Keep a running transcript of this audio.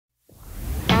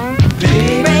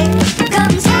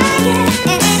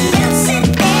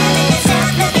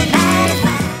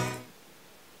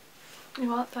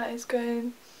what that is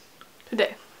going to do.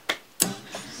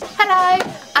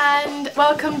 Hello and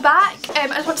welcome back. I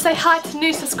just want to say hi to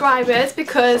new subscribers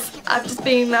because I've just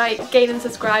been like gaining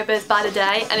subscribers by the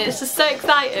day, and it's just so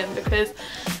exciting because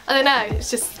I don't know, it's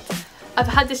just I've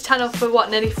had this channel for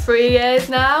what, nearly 3 years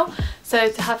now, so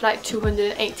to have like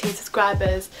 218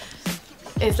 subscribers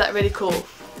is like really cool,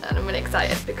 and I'm really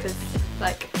excited because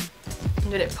like I'm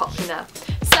doing it properly now.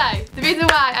 So the reason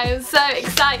why I am so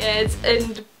excited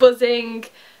and buzzing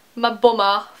my bum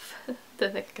off,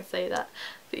 don't think I can say that,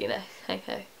 but you know, hey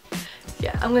hey.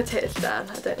 Yeah, I'm going to take this down.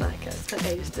 I don't like it. I spent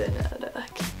ages doing it. I don't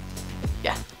like it.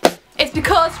 Yeah. It's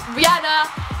because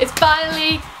Rihanna is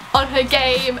finally on her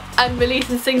game and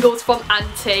releasing singles from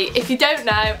Auntie. If you don't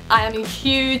know, I am a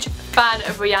huge fan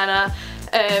of Rihanna.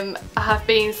 I have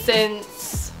been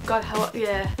since, God, what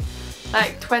year?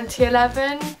 Like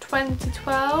 2011,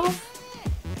 2012.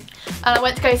 And I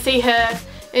went to go see her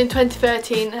in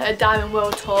 2013 at a Diamond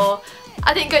World Tour.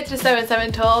 I didn't go to the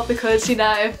 7-7 tour because, you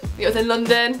know, it was in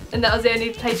London and that was the only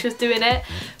place she was doing it.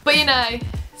 But you know,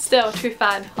 still true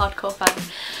fan, hardcore fan.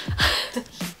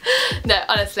 No,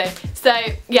 honestly. So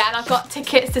yeah, and I've got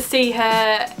tickets to see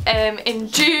her in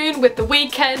June with The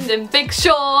Weeknd and Big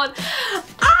Sean.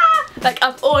 Ah! Like,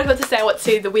 I've always wanted to say I want to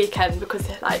see The Weeknd because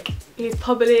like he's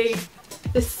probably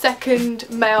the second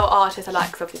male artist I like,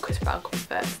 because obviously Chris Brown comes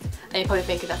first. And you're probably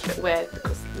thinking that's a bit weird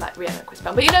because like Rihanna and Chris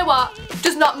Brown. But you know what?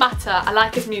 Does not matter. I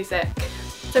like his music.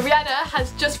 So Rihanna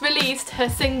has just released her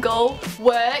single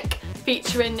Work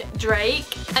featuring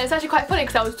Drake. And it's actually quite funny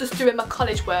because I was just doing my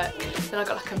college work. Then I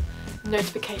got like a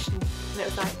notification and it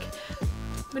was like,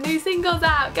 my new single's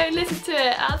out, go listen to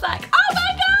it. I was like, oh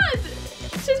my god!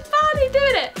 She's finally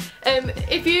doing it.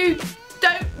 If you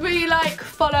don't really like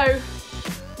follow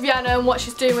Rihanna and what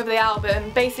she's doing with the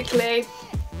album, basically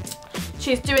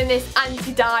she's doing this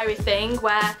anti-diary thing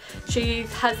where she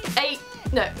has 8,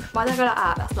 no, why did I go like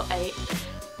that? That's not 8.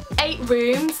 8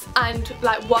 rooms, and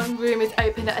like one room is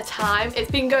open at a time. It's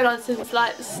been going on since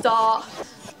like the start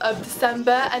of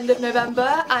December, end of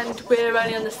November, and we're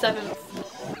only on the 7th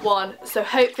one. So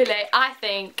hopefully, I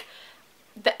think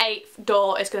the 8th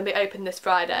door is going to be open this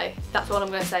Friday. That's all I'm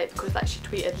going to say because like she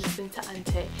tweeted listening to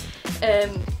Auntie,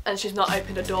 and she's not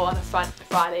opened a door on a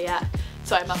Friday yet.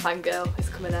 Sorry, my fangirl is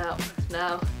coming out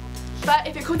now. But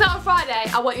if it comes out on Friday,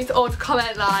 I want you to all to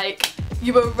comment like,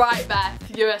 you were right,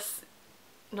 Beth, you're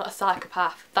not a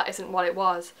psychopath, that isn't what it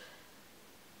was.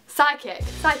 Psychic,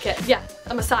 yeah,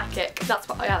 I'm a psychic, that's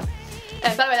what I am. By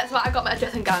the way, that's why I got my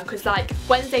dressing gown, because like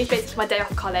Wednesday's basically my day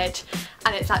off college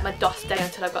and it's like my DOS day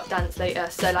until I've got dance later,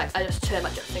 so like I just turned my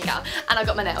dressing gown and I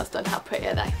got my nails done. How pretty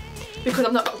are they? Because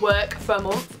I've not got work for a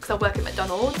month because I work at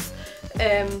McDonald's.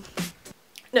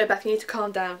 No, Beth, you need to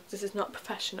calm down. This is not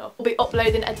professional. We'll be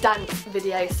uploading a dance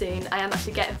video soon. I am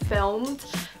actually getting filmed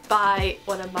by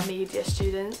one of my media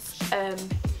students.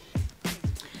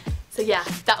 So yeah,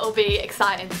 that will be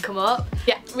exciting to come up.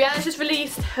 Yeah, Rihanna's just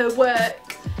released her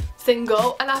Work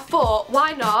single, and I thought,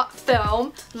 why not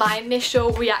film my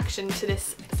initial reaction to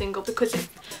this single, because it's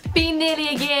been nearly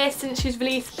a year since she's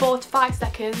released 4 to 5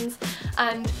 seconds,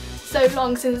 and so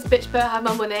long since Bitch Better Have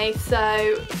My Money,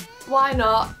 so why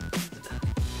not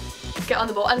get on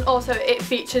the ball? And also it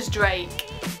features Drake,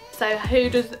 so who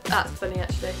does, that's funny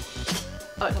actually,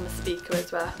 oh it's on the speaker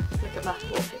as well, look at my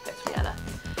wallpaper, it's Rihanna.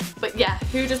 But yeah,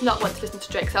 who does not want to listen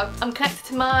to Drake? So I'm connected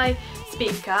to my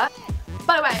speaker.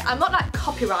 By the way, I'm not like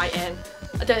copywriting,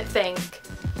 I don't think.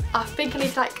 I think I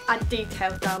need to like add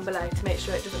details down below to make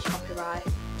sure it doesn't copyright,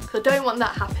 because I don't want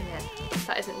that happening.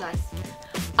 That isn't nice.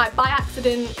 I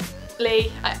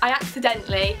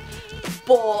accidentally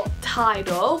bought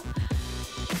Tidal.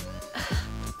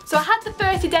 So I had the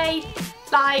 30-day,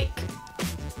 like,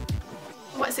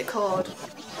 what is it called?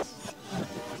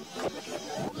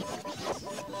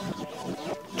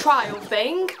 Trial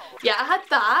thing. Yeah, I had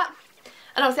that,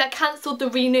 and obviously I cancelled the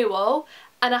renewal,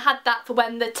 and I had that for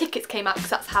when the tickets came out, because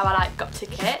that's how I like got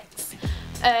tickets.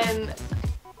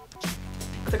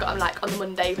 Because I got them like on the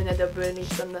Monday, even though they were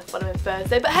released on the following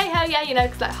Thursday. But hey ho, yeah, you know,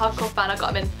 because like hardcore fan, I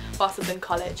got them in whilst I was in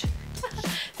college.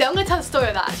 So I'm going to tell the story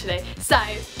of that actually. So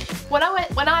when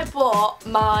I bought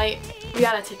my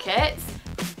Rihanna tickets,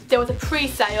 there was a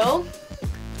pre-sale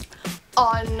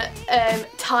on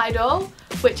Tidal,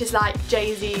 which is like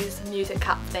Jay-Z's music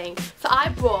app thing. So I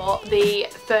bought the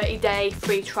 30-day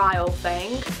free trial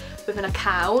thing with an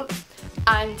account,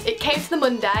 and it came to the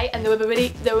Monday, and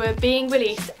they were being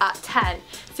released at 10.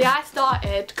 See, I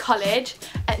started college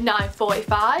at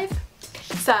 9:45.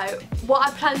 So what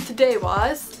I planned to do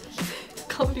was,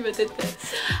 I can't believe I did this.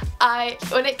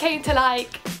 When it came to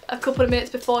like a couple of minutes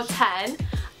before 10,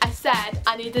 I said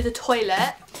I needed a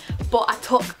toilet, but I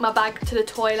took my bag to the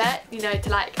toilet, you know, to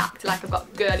like act like I've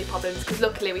got girly problems, because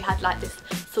luckily we had like this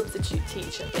substitute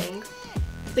teacher thing.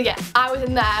 So yeah, I was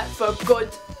in there for a good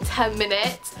 10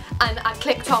 minutes and I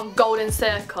clicked on Golden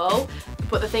Circle,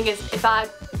 but the thing is, if I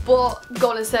bought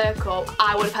Golden Circle,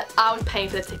 I was paying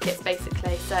for the tickets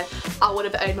basically, so I would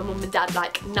have owed my mum and dad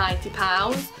like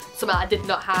 £90, something I did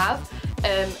not have.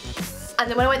 And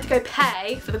then when I went to go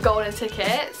pay for the golden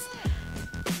tickets,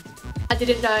 I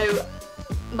didn't know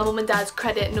my mum and dad's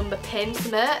credit number pin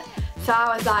summit. So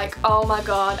I was like, oh my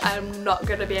god, I'm not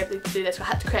going to be able to do this. So I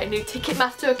had to create a new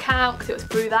Ticketmaster account because it was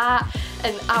through that,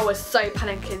 and I was so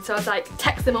panicking. So I was like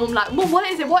texting mum like, Mum, what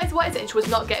is it, what is it? And she was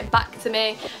not getting back to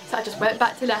me. So I just went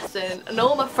back to lesson, and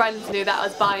all my friends knew that I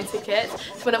was buying tickets.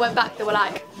 So when I went back, they were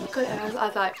like, good. And I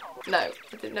was like, no,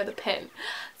 I didn't know the pin.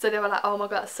 So they were like, oh my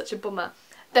god, that's such a bummer.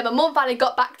 Then my mum finally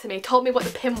got back to me, told me what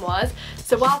the pin was.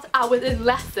 So whilst I was in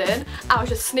lesson, I was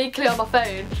just sneakily on my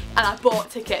phone and I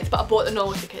bought tickets, but I bought the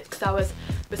normal tickets because I was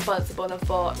responsible, and I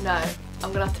thought, no,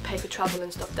 I'm going to have to pay for travel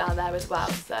and stuff down there as well.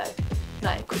 So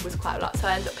no, it was quite a lot, so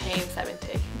I ended up paying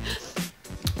 70.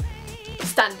 I'm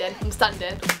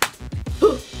standing.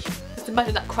 Just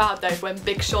imagine that crowd though when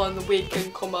Big Sean The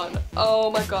Weeknd come on. Oh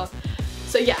my god.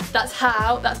 So yeah, that's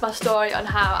my story on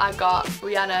how I got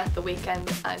Rihanna, The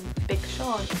Weeknd and Big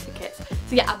Sean tickets.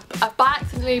 So yeah, I by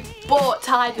accidentally bought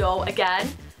Tidal again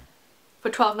for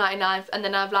 £12.99, and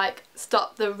then I've like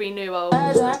stopped the renewal.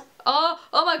 Oh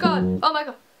my god, oh my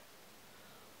god.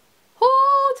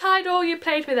 Oh, Tidal, you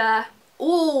played me there.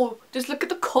 Oh, just look at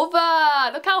the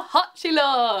cover. Look how hot she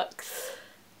looks.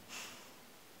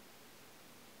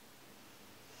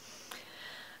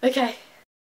 Okay.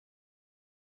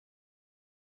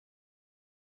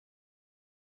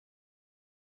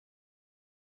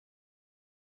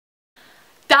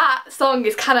 That song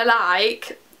is kind of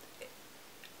like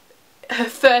her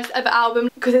first ever album,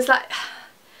 because it's like,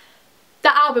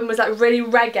 that album was like really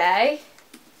reggae,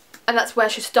 and that's where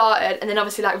she started, and then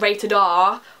obviously like Rated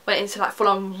R went into like full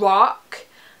on rock,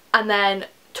 and then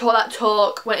Talk That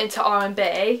Talk went into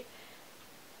R&B,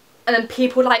 and then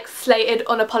people like slated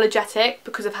Unapologetic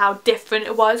because of how different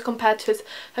it was compared to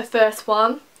her first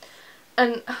one.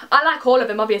 And I like all of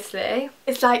them, obviously.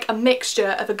 It's like a mixture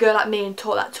of A Girl Like Me and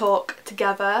Talk That Talk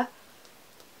together.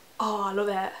 Oh, I love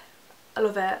it. I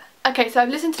love it. Okay, so I've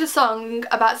listened to the song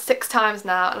about 6 times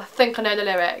now, and I think I know the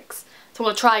lyrics. So I'm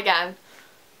going to try again.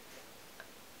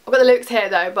 I've got the lyrics here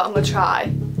though, but I'm going to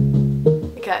try.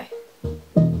 Okay.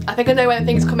 I think I know when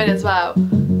things come in as well.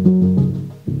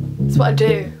 That's what I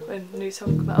do when a new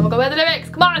song comes out. Oh my god, where are the lyrics?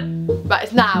 Come on! Right,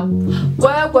 it's now.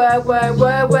 Work, work, work,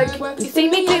 work, work. You see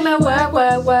me do my work,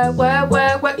 work, work, work,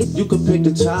 work, work. You could pick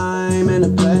the time and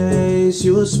the place.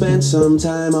 You'll spend some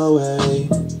time away.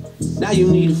 Now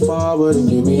you need to forward and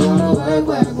give me all the work,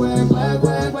 work, work, work,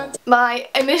 work, work. My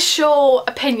initial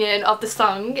opinion of the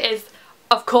song is,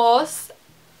 of course,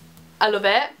 I love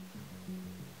it.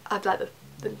 I'd like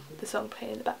the song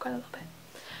playing in the background a little bit.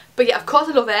 But yeah, of course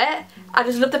I love it. I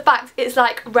just love the fact it's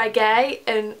like reggae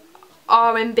and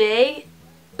R&B.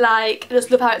 Like, I just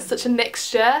love how it's such a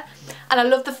mixture. And I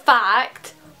love the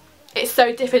fact it's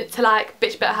so different to like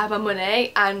Bitch Better Have My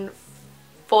Money and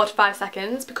 4 to 5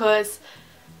 seconds, because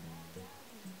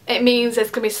it means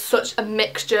there's going to be such a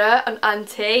mixture and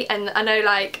anti. And I know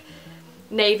like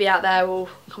Navy out there will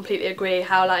completely agree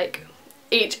how like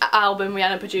each album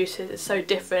Rihanna produces is so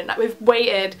different. Like, we've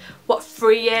waited, what,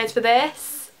 3 years for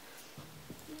this?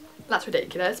 That's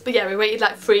ridiculous. But yeah, we waited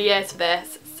like 3 years for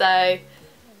this. So,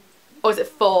 or was it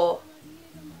 4?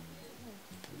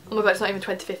 Oh my god, it's not even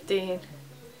 2015.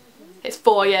 It's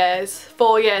 4 years.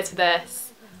 4 years for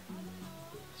this.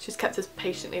 She's kept us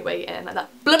patiently waiting, like that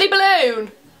bloody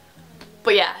balloon.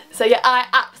 But yeah, so yeah, I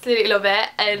absolutely love it,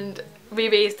 and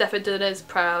Riri's definitely done us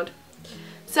proud.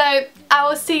 So I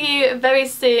will see you very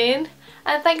soon,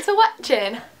 and thanks for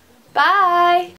watching. Bye!